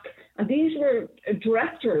go back. And these were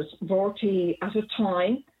directors of RTE at a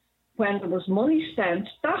time when there was money spent.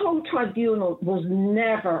 That whole tribunal was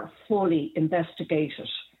never fully investigated.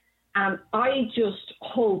 And I just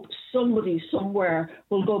hope somebody somewhere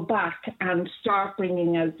will go back and start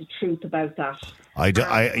bringing out the truth about that.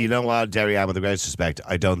 You know what, Derry-Ann, with the greatest respect,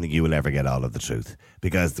 I don't think you will ever get all of the truth,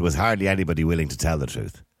 because there was hardly anybody willing to tell the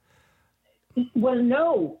truth. Well,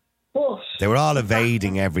 no, but they were all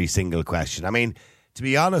evading every single question. I mean, to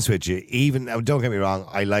be honest with you, don't get me wrong,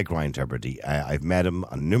 I like Ryan Tubridy. I've met him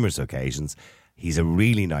on numerous occasions. He's a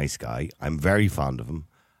really nice guy. I'm very fond of him.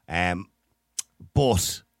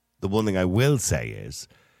 But the one thing I will say is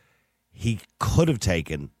he could have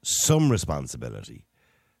taken some responsibility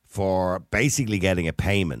for basically getting a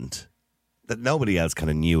payment that nobody else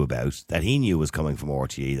kind of knew about, that he knew was coming from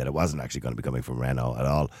RTE, that it wasn't actually going to be coming from Renault at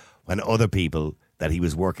all, when other people that he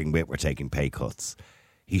was working with were taking pay cuts.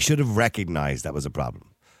 He should have recognised that was a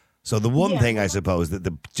problem. So the one thing, I suppose, that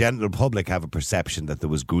the general public have a perception that there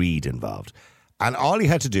was greed involved. And all he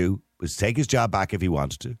had to do was take his job back if he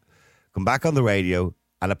wanted to, come back on the radio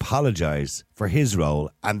and apologise for his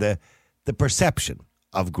role and the perception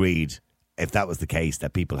of greed, if that was the case,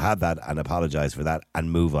 that people had that, and apologise for that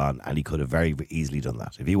and move on. And he could have very easily done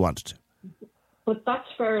that if he wanted to. But that's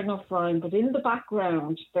fair enough, Ryan. But in the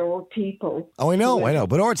background, there were people... Oh, I know.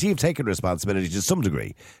 But RTE have taken responsibility to some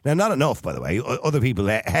degree. Now, not enough, by the way. Other people,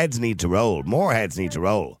 heads need to roll. More heads need to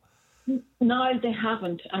roll. No, they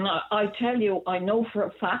haven't. And I tell you, I know for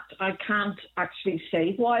a fact, I can't actually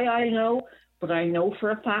say why I know, but I know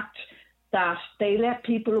for a fact that they let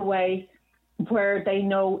people away where they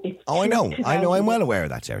know it's... Oh, I know. I'm well aware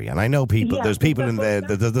of that, Jerry. And I know people. Yeah, there's people in there.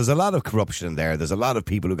 There's a lot of corruption in there. There's a lot of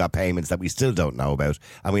people who got payments that we still don't know about,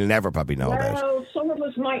 and we'll never probably know about. Well, some of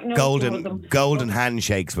us might know. Golden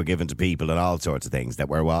handshakes were given to people and all sorts of things that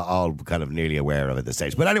we're all kind of nearly aware of at this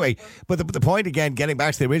stage. But anyway, the point again, getting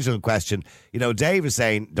back to the original question, Dave is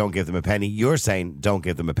saying don't give them a penny. You're saying don't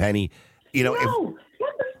give them a penny. No. Look,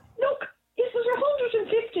 if there's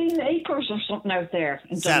 115 acres or something out there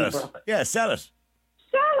in Donnybrook. Yeah, sell it.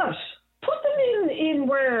 Sell it. Put them in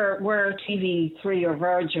we're TV3 or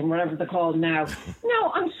Virgin, whatever they're called now.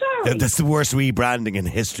 No, I'm sorry. That's the worst rebranding in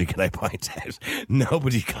history, can I point out?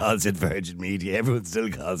 Nobody calls it Virgin Media. Everyone still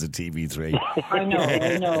calls it TV3. I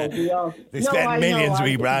know. They spend millions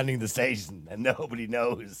rebranding the station and nobody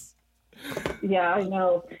knows. Yeah, I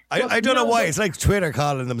know. I don't know why. It's like Twitter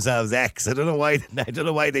calling themselves X. I don't know why.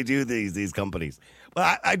 They do these companies.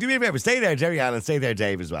 Well, I do me a favour. Stay there, Jerry Allen. Stay there,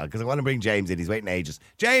 Dave, as well, because I want to bring James in. He's waiting ages.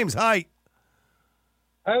 James, hi.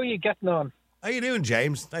 How are you getting on? How you doing,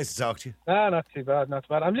 James? Nice to talk to you. Not too bad, not too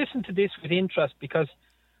bad. I'm listening to this with interest because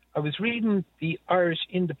I was reading the Irish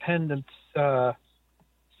Independent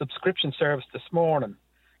subscription service this morning.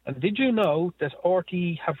 And did you know that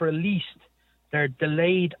RTE have released their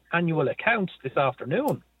delayed annual accounts this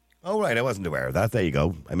afternoon? Oh, right. I wasn't aware of that. There you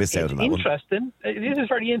go. I missed out on that interesting. This is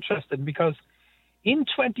very interesting because in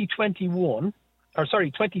 2020,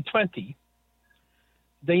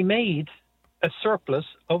 they made a surplus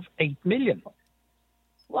of 8 million.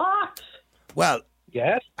 What? Well,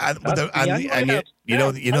 yes. You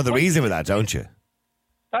know the reason for that, don't you?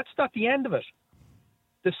 That's not the end of it.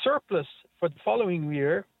 The surplus for the following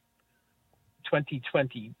year,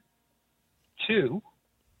 2022,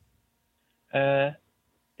 is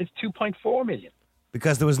 2.4 million.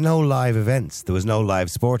 Because there was no live events. There was no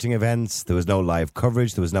live sporting events. There was no live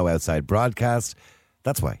coverage. There was no outside broadcast.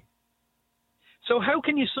 That's why. So how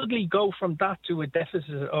can you suddenly go from that to a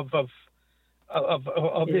deficit of this?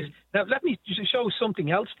 Now, let me show something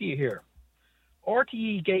else to you here.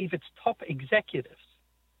 RTE gave its top executives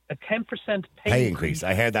a 10% pay increase.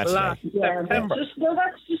 I heard that last September.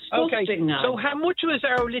 That's disgusting now. So how much was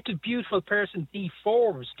our little beautiful person Dee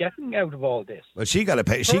Forbes getting out of all this? Well, she got a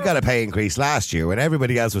pay increase last year when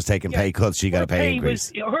everybody else was taking pay cuts. She got a pay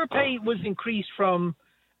increase. Her pay was increased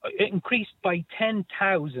by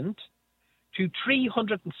 10,000 to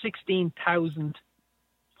 316,000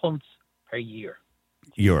 punts per year.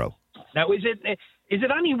 Euro. Now, is it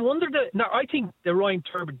any wonder that? Now, I think the Ryan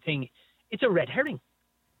Turbin thing, it's a red herring.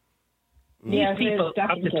 These people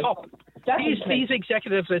at the top, these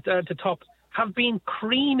executives at the top have been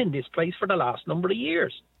creaming this place for the last number of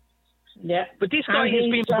years. Yeah. But this guy has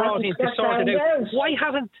been brought in to sort it out. Why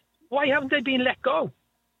haven't they been let go?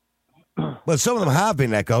 Well, some of them have been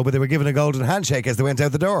let go, but they were given a golden handshake as they went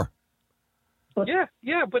out the door. But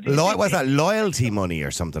was that loyalty money or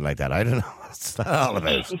something like that? I don't know. What's that all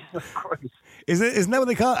about? Isn't that what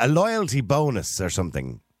they call it? A loyalty bonus or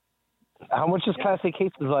something? How much is Classic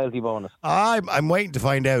Hits' loyalty bonus? I'm waiting to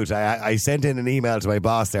find out. I sent in an email to my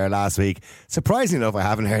boss there last week. Surprisingly enough, I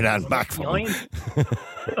haven't heard anything back from him.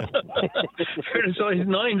 So his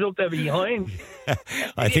nine's up there behind.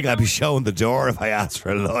 I think I'd be showing the door if I asked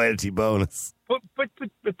for a loyalty bonus. But by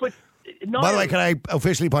the way, can I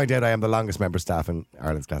officially point out I am the longest member staff in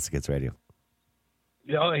Ireland's Classic Hits Radio?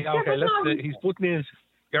 Yeah, okay. He's putting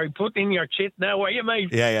in your chit now, are you, mate?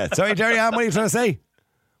 Yeah. Sorry, Jerry Ann, what are you trying to say?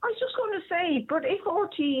 I was just going to say, but if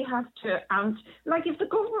RTE have to, if the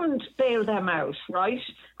government bail them out, right,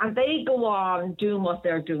 and they go on doing what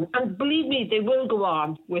they're doing, and believe me, they will go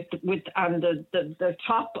on with the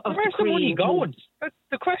top of where's the cream. Where's the money going?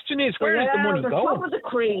 The question is, where is the money going? The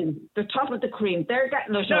top of the cream. They're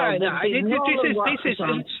getting it all. This is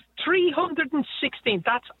 316.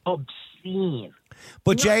 That's obscene.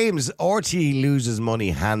 But James, RTE loses money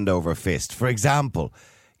hand over fist. For example,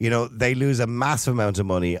 they lose a massive amount of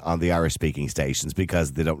money on the Irish-speaking stations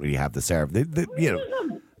because they don't really have the serve.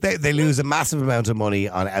 They lose a massive amount of money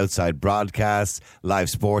on outside broadcasts, live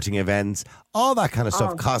sporting events. All that kind of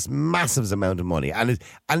stuff costs massive amount of money, and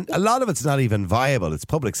a lot of it's not even viable. It's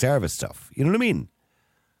public service stuff. You know what I mean?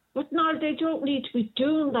 But no, they don't need to be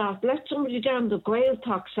doing that. Let somebody down the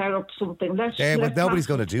Gaeltacht set up something. But nobody's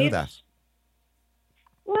going to do that.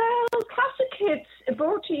 Well, Classic Hits, if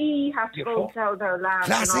RTE have to go sell their land.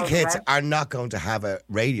 Classic Hits are not going to have a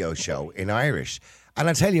radio show in Irish. And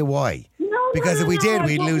I'll tell you why. Because if we did,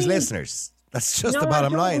 we'd lose listeners. That's just the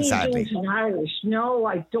bottom line, sadly. No,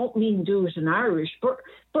 I don't mean do it in Irish. But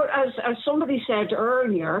as somebody said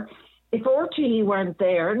earlier, if RTE weren't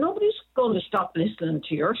there, nobody's going to stop listening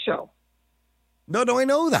to your show. No, I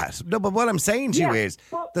know that. No, but what I'm saying to you is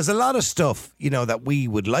there's a lot of stuff, that we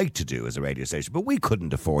would like to do as a radio station, but we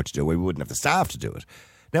couldn't afford to do it. We wouldn't have the staff to do it.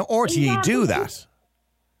 Now, RTE do that.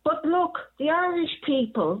 But look, the Irish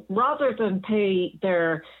people, rather than pay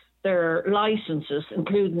their licenses,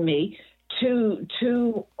 including me, to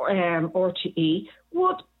RTE,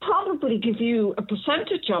 would probably give you a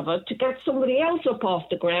percentage of it to get somebody else up off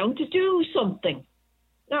the ground to do something.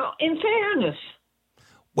 Now, in fairness...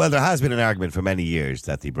 Well, there has been an argument for many years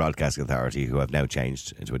that the Broadcasting Authority, who have now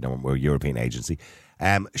changed into a more European agency,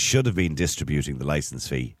 should have been distributing the licence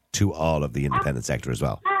fee to all of the independent sector as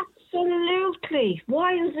well. Absolutely.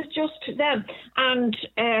 Why is it just to them? And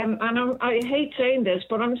I hate saying this,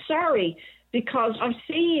 but I'm sorry, because I've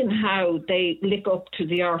seen how they lick up to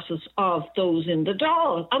the arses of those in the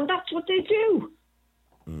Dáil, and that's what they do.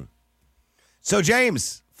 So,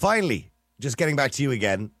 James, finally, just getting back to you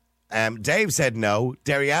again. Dave said no.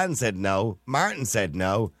 Derry-Ann said no. Martin said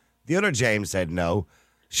no. The other James said no.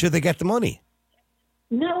 Should they get the money?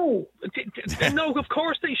 No. No, of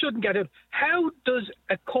course they shouldn't get it. How does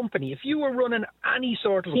a company, if you were running any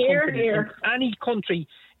sort of company in any country,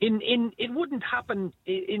 it wouldn't happen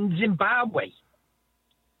in Zimbabwe.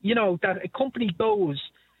 You know, that a company goes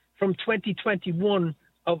from 2021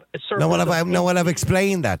 of a certain... I've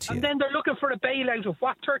explained that to you. And then they're looking for a bailout of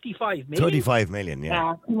what, 35 million? 35 million,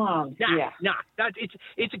 yeah. Come on.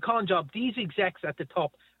 It's a con job. These execs at the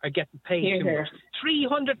top are getting paid too much.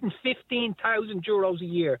 315,000 euros a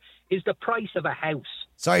year is the price of a house.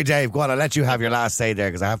 Sorry, Dave, go on. I'll let you have your last say there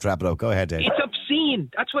because I have to wrap it up. Go ahead, Dave. It's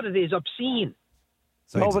obscene. That's what it is, obscene.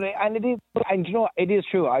 No, but you know, it is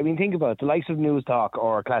true. I mean, think about it. The likes of News Talk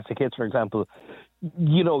or Classic Hits, for example.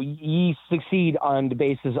 You know, you succeed on the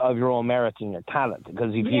basis of your own merit and your talent.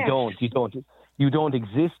 Because if you don't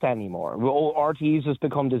exist anymore. RTÉ's has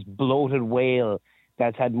become this bloated whale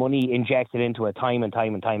that's had money injected into it time and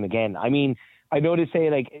time and time again. I mean, I know they say,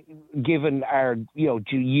 like, given our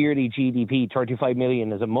yearly GDP, 35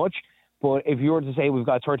 million isn't much. But if you were to say we've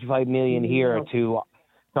got 35 million here to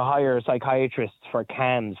hire psychiatrists for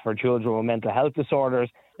CAMHS, for children with mental health disorders,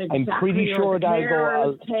 I'm pretty sure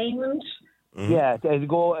that'll go. Yeah, it'll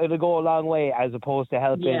go a long way as opposed to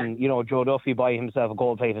helping, Joe Duffy buy himself a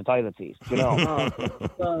gold-plated toilet seat, I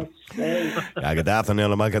get the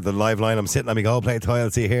afternoon, I might get the live line. I'm sitting on my gold-plated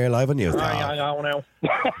toilet seat here live on News Talk. I know.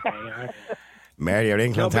 Mary, you're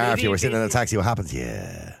in Clontarf, if you were sitting in a taxi, what happens?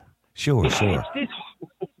 Yeah. Sure. It's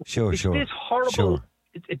this horrible... Sure.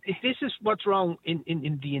 This is what's wrong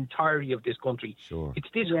in the entirety of this country. Sure. It's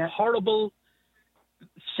this horrible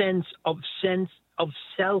sense of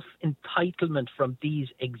self-entitlement from these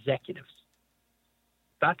executives.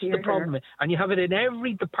 That's the problem. And you have it in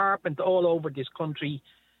every department all over this country.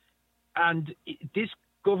 And this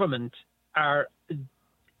government are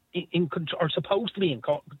supposed to be in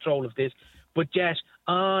control of this. But yet,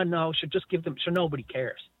 should just give them, nobody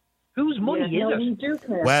cares. Whose money is it? We do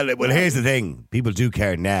care. Well, here's the thing. People do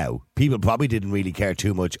care now. People probably didn't really care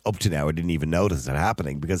too much up to now or didn't even notice it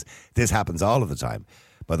happening because this happens all of the time.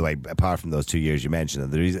 By the way, apart from those 2 years you mentioned,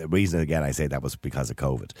 and the reason, again, I say that was because of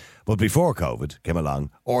COVID. But before COVID came along,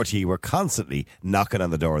 RTÉ were constantly knocking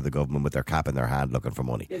on the door of the government with their cap in their hand looking for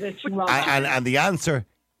money. And the answer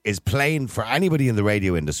is plain for anybody in the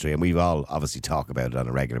radio industry, and we've all obviously talk about it on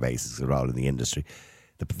a regular basis, we're all in the industry.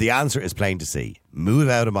 The answer is plain to see. Move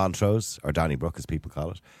out of Montrose, or Donnybrook as people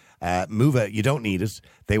call it. Move out. You don't need it.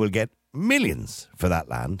 They will get millions for that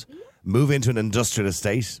land. Move into an industrial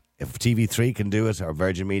estate. If TV3 can do it or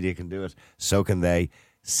Virgin Media can do it, so can they.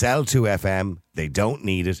 Sell to FM. They don't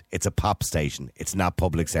need it. It's a pop station. It's not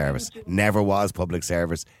public service. Never was public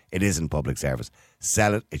service. It isn't public service.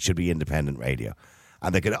 Sell it. It should be independent radio.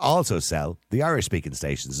 And they could also sell the Irish-speaking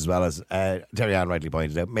stations as well as, Derry-Ann rightly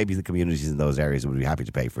pointed out, maybe the communities in those areas would be happy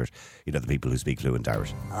to pay for it. The people who speak fluent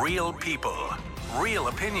Irish. Real people, real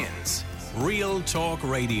opinions, Real Talk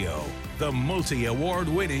Radio. The multi-award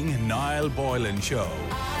winning Niall Boylan Show.